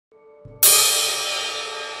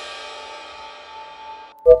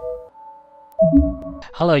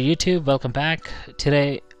Hello YouTube, welcome back.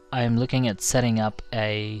 Today I'm looking at setting up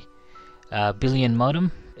a Billlion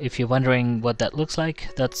modem. If you're wondering what that looks like,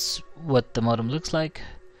 that's what the modem looks like.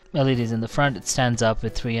 LEDs in the front, it stands up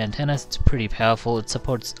with 3 antennas. It's pretty powerful. It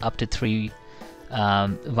supports up to 3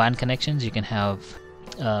 WAN connections. You can have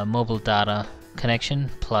mobile data connection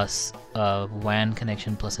plus a WAN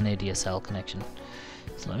connection plus an ADSL connection.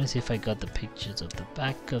 So let me see if I got the pictures of the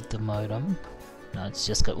back of the modem. No, it's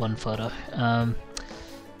just got one photo.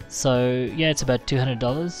 So yeah, it's about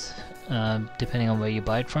 $200 depending on where you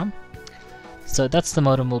buy it from. So that's the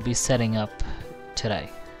modem we'll be setting up today.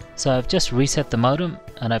 So I've just reset the modem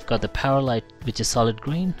and I've got the power light, which is solid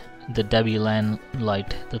green, the WLAN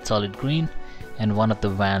light that's solid green, and one of the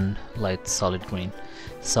WAN lights solid green.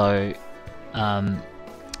 So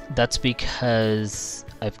that's because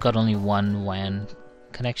I've got only one WAN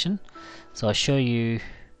connection. So I'll show you.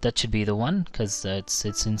 That should be the one because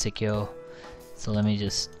it's insecure. So let me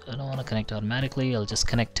just, I don't want to connect automatically, I'll just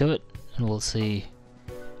connect to it and we'll see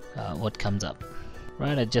what comes up.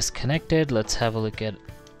 Right, I just connected. Let's have a look at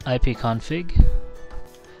IP config.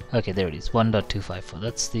 Okay, there it is, 1.254.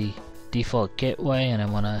 That's the default gateway and I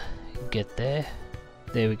want to get there.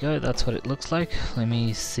 There we go, that's what it looks like. Let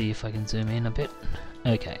me see if I can zoom in a bit.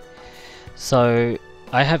 Okay, so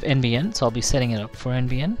I have NBN, so I'll be setting it up for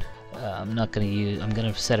NBN. I'm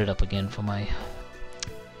gonna set it up again for my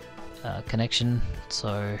connection,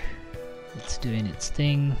 so it's doing its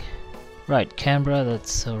thing. Right, Canberra,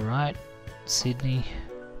 that's alright. Sydney.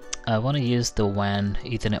 I want to use the WAN,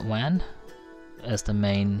 Ethernet WAN as the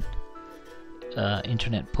main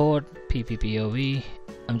internet port, PPPoE.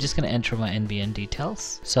 I'm just going to enter my NBN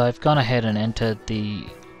details. So I've gone ahead and entered the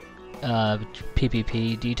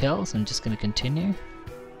PPP details. I'm just going to continue.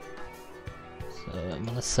 So I'm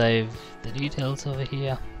going to save the details over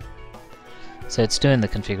here. So it's doing the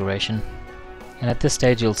configuration, and at this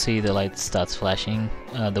stage you'll see the light starts flashing,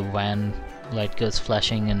 the WAN light goes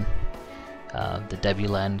flashing, and the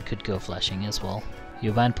WLAN could go flashing as well.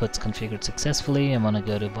 Your WAN port's configured successfully. I'm going to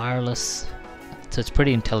go to wireless. So it's a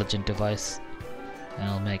pretty intelligent device, and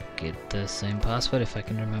I'll make it the same password if I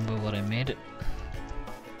can remember what I made it.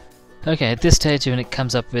 Okay, at this stage when it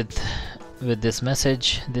comes up with this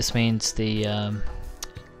message, this means the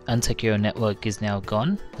unsecure network is now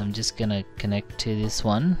gone. I'm just gonna connect to this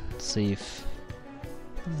one, see if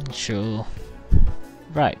sure.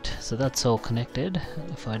 Right, so that's all connected.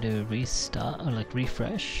 If I do restart or like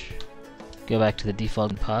refresh, go back to the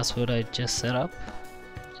default password I just set up.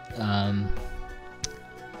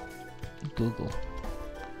 Google.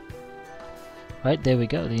 Right, there we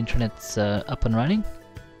go, the internet's up and running.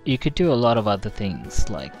 You could do a lot of other things,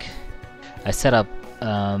 like I set up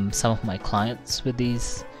some of my clients with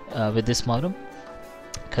these with this modem,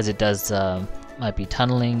 because it does IP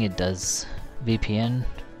tunneling, it does VPN,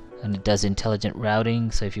 and it does intelligent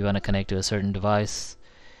routing. So if you want to connect to a certain device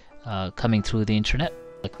coming through the internet,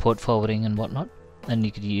 like port forwarding and whatnot, then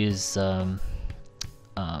you could use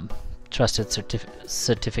trusted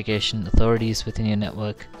certification authorities within your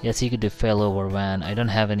network. Yes, you could do failover WAN. I don't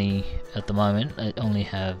have any at the moment. I only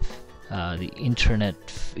have the internet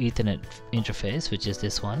Ethernet interface, which is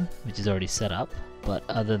this one, which is already set up. But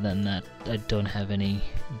other than that, I don't have any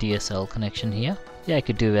DSL connection here. Yeah, I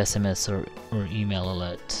could do SMS or email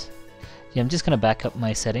alerts. Yeah, I'm just gonna back up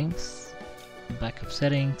my settings. Backup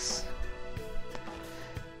settings.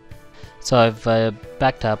 So I've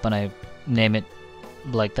backed up and I name it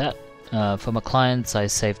like that. For my clients, I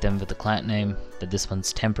saved them with the client name, but this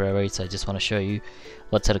one's temporary, so I just want to show you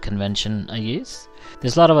what sort of convention I use.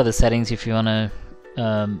 There's a lot of other settings if you want to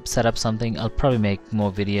set up something. I'll probably make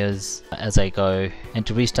more videos as I go. And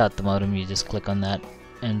to restart the modem, you just click on that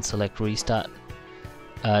and select restart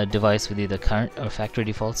device with either current or factory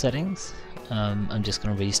default settings. I'm just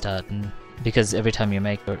going to restart, and because every time you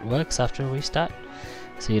make it works after a restart,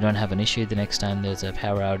 so you don't have an issue the next time there's a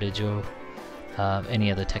power outage or any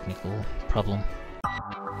other technical problem.